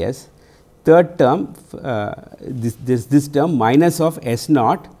 S ds, third term this term minus of S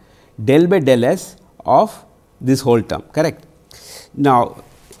naught del by del S of this whole term, correct. Now,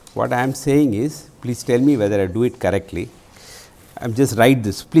 what I am saying is, please tell me whether I do it correctly. I am just write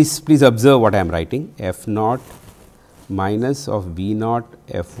this, please observe what I am writing, F naught minus of V naught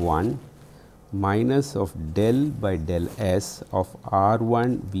F1 minus of del by del S of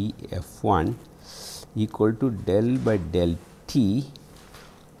R1 V F1 equal to del by del T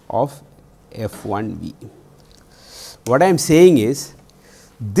of F1 V. What I am saying is,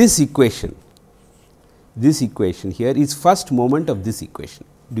 this equation here is first moment of this equation.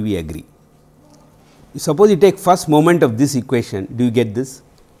 Do we agree? Suppose you take first moment of this equation, do you get this?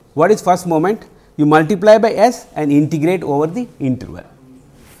 What is first moment? You multiply by S and integrate over the interval.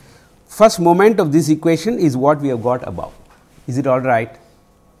 First moment of this equation is what we have got above. Is it all right?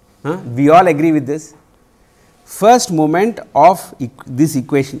 We all agree with this. First moment of this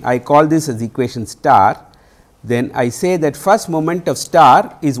equation, I call this as equation star, then I say that first moment of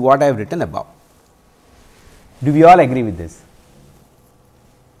star is what I have written above. Do we all agree with this?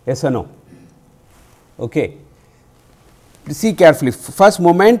 Yes or no? Okay. See carefully, first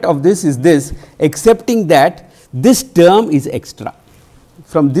moment of this is this, excepting that this term is extra.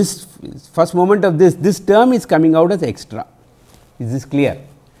 From this first moment of this term is coming out as extra. Is this clear?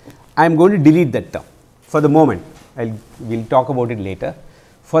 I am going to delete that term for the moment. We will talk about it later.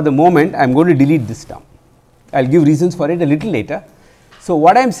 For the moment, I am going to delete this term. I will give reasons for it a little later. So,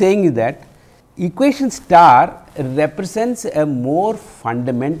 what I am saying is that equation star represents a more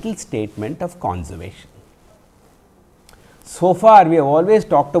fundamental statement of conservation. So far, we have always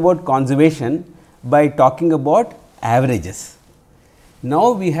talked about conservation by talking about averages.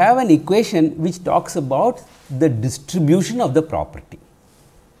 Now, we have an equation which talks about the distribution of the property,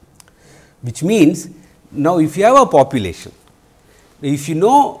 which means now if you have a population, if you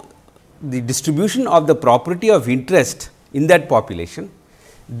know the distribution of the property of interest in that population,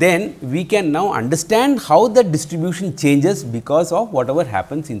 then we can now understand how the distribution changes because of whatever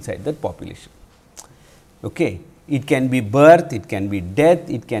happens inside that population. Okay. It can be birth, it can be death,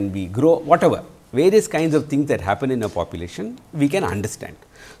 it can be growth, whatever, various kinds of things that happen in a population we can understand.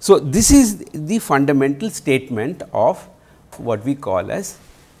 So, this is the fundamental statement of what we call as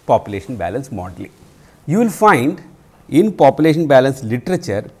population balance modeling. You will find in population balance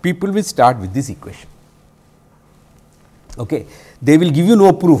literature, people will start with this equation. Okay. They will give you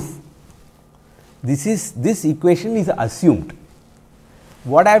no proof. This equation is assumed.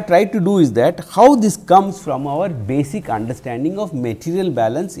 What I have tried to do is that how this comes from our basic understanding of material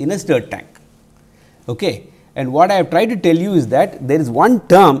balance in a stirred tank. Okay. And what I have tried to tell you is that there is one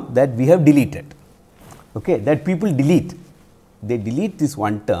term that we have deleted, okay, that people delete. They delete this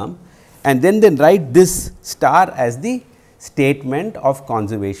one term and then they write this star as the statement of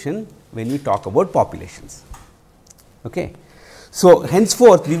conservation when we talk about populations. Okay. So,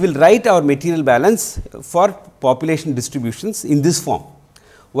 henceforth we will write our material balance for population distributions in this form,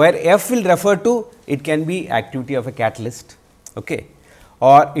 where F will refer to, it can be activity of a catalyst, okay,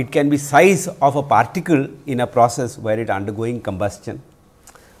 or it can be size of a particle in a process where it undergoing combustion,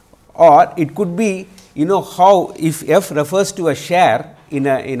 or it could be how if F refers to a share in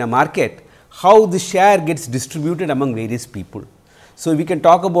a market, how the share gets distributed among various people. So, we can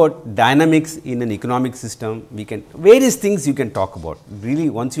talk about dynamics in an economic system, we can various things you can talk about. Really,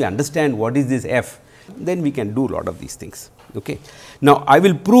 once you understand what is this F, then we can do a lot of these things. Okay. Now, I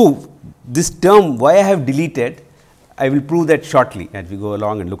will prove this term why I have deleted, I will prove that shortly as we go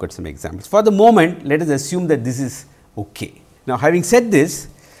along and look at some examples. For the moment, let us assume that this is okay. Now, having said this,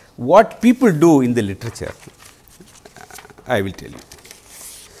 what people do in the literature, I will tell you.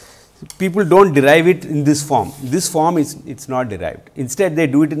 People do not derive it in this form is not derived, instead they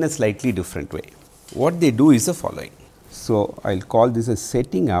do it in a slightly different way. What they do is the following. So, I will call this as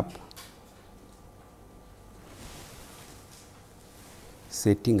setting up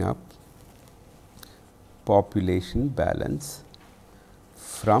population balance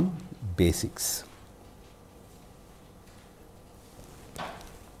from basics.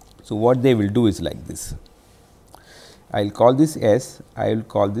 So, what they will do is like this. I will call this S, I will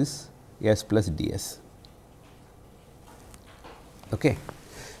call this S plus d s. Okay.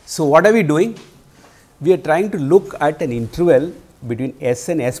 So, what are we doing? We are trying to look at an interval between S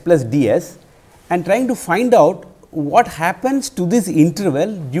and S plus d s and trying to find out what happens to this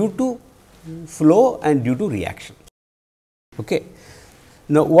interval due to flow and due to reaction. Okay.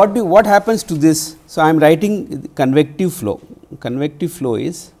 Now, what happens to this? So, I am writing convective flow. Convective flow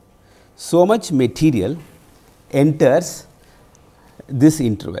is so much material enters this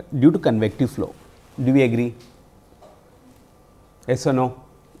interval due to convective flow. Do we agree? Yes or no?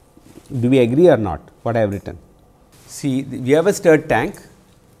 Do we agree or not? What I have written? See, we have a stirred tank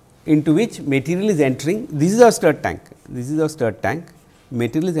into which material is entering. This is our stirred tank. This is our stirred tank.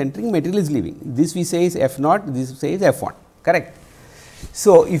 Material is entering, material is leaving. This we say is F naught, this we say is F 1, correct.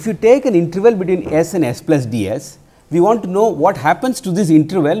 So, if you take an interval between S and S plus d s, we want to know what happens to this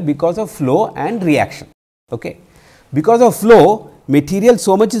interval because of flow and reaction. Okay. Because of flow, material,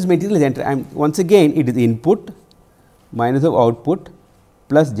 so much is material is entering. Once again, it is input minus of output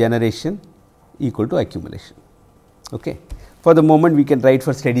plus generation equal to accumulation. Okay. For the moment, we can write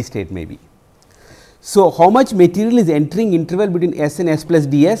for steady state maybe. So, how much material is entering interval between S and S plus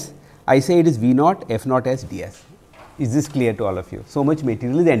d s? I say it is V naught F naught S d s. Is this clear to all of you? So much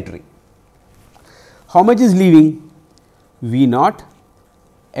material is entering. How much is leaving? V naught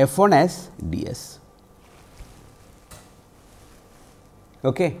F 1 S d s.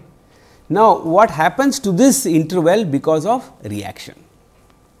 Okay. Now, what happens to this interval because of reaction?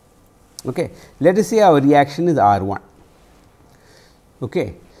 Okay. Let us say our reaction is R 1.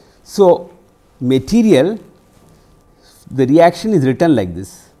 Okay. So, material, the reaction is written like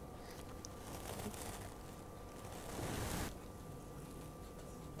this.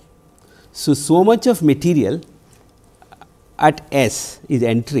 So much of material at S is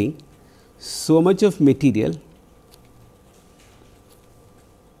entering, so much of material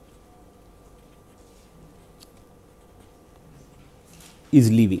is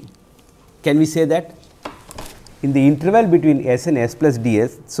leaving. Can we say that? In the interval between S and S plus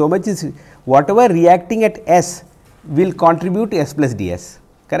ds, so much is whatever reacting at S will contribute to S plus ds,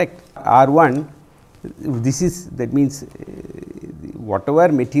 correct. R1, this is, that means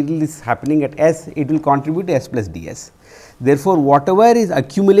whatever material is happening at S, it will contribute to S plus ds. Therefore, whatever is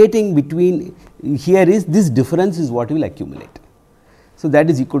accumulating between here is this difference is what will accumulate. So, that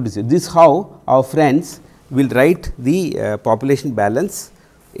is equal to 0. This is how our friends will write the population balance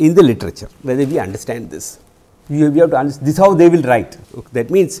in the literature, whether we understand this. We have to understand this is how they will write. Okay.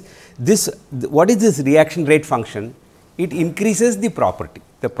 That means, this what is this reaction rate function? It increases the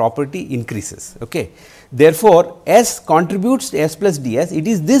property increases. Okay. Therefore, S contributes to S plus ds, it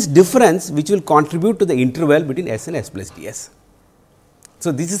is this difference which will contribute to the interval between S and S plus ds.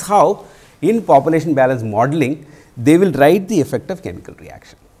 So, this is how in population balance modeling they will write the effect of chemical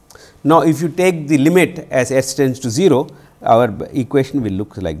reaction. Now, if you take the limit as S tends to 0, our equation will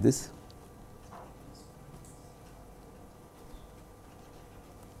look like this.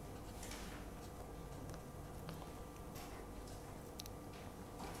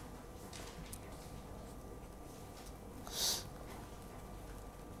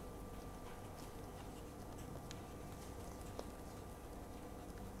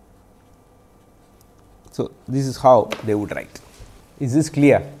 So, this is how they would write. Is this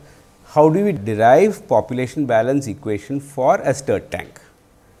clear? How do we derive population balance equation for a stirred tank?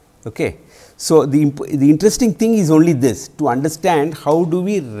 Okay. So, the interesting thing is only this, to understand how do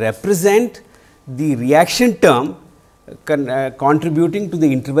we represent the reaction term contributing to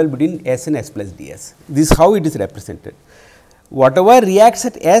the interval between S and S plus ds. This is how it is represented. Whatever reacts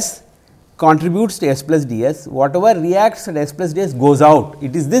at S contributes to S plus ds, whatever reacts at S plus ds goes out.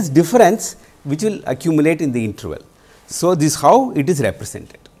 It is this difference which will accumulate in the interval. So, this is how it is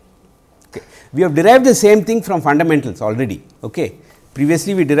represented. Okay. We have derived the same thing from fundamentals already. Okay.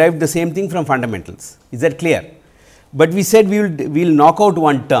 Previously, we derived the same thing from fundamentals. Is that clear? But we said we will knock out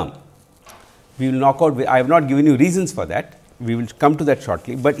one term. We will knock out, I have not given you reasons for that. We will come to that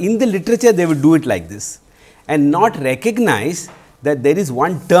shortly. But in the literature, they will do it like this and not recognize that there is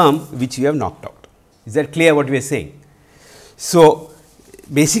one term which you have knocked out. Is that clear what we are saying? So,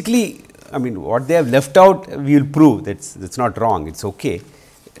 basically, I mean what they have left out we will prove that is not wrong, it is okay,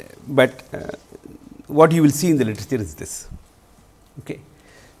 but what you will see in the literature is this. Okay.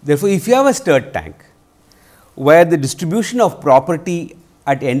 Therefore, if you have a stirred tank where the distribution of property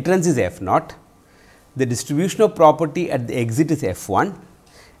at entrance is F naught, the distribution of property at the exit is F 1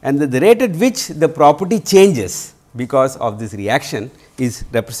 and the rate at which the property changes because of this reaction is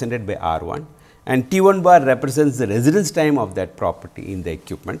represented by R 1. And T 1 bar represents the residence time of that property in the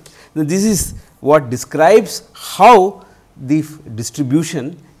equipment. Now, this is what describes how the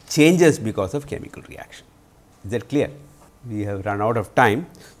distribution changes because of chemical reaction. Is that clear? We have run out of time.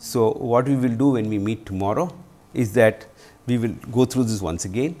 So, what we will do when we meet tomorrow is that we will go through this once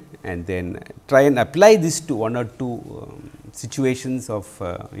again and then try and apply this to one or two situations of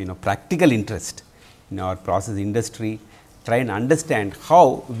practical interest in our process industry. Try and understand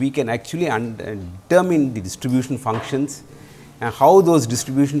how we can actually determine the distribution functions and how those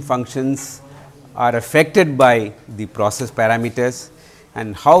distribution functions are affected by the process parameters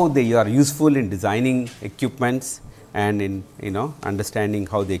and how they are useful in designing equipments and in understanding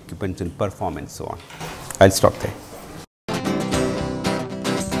how the equipments will perform and so on. I will stop there.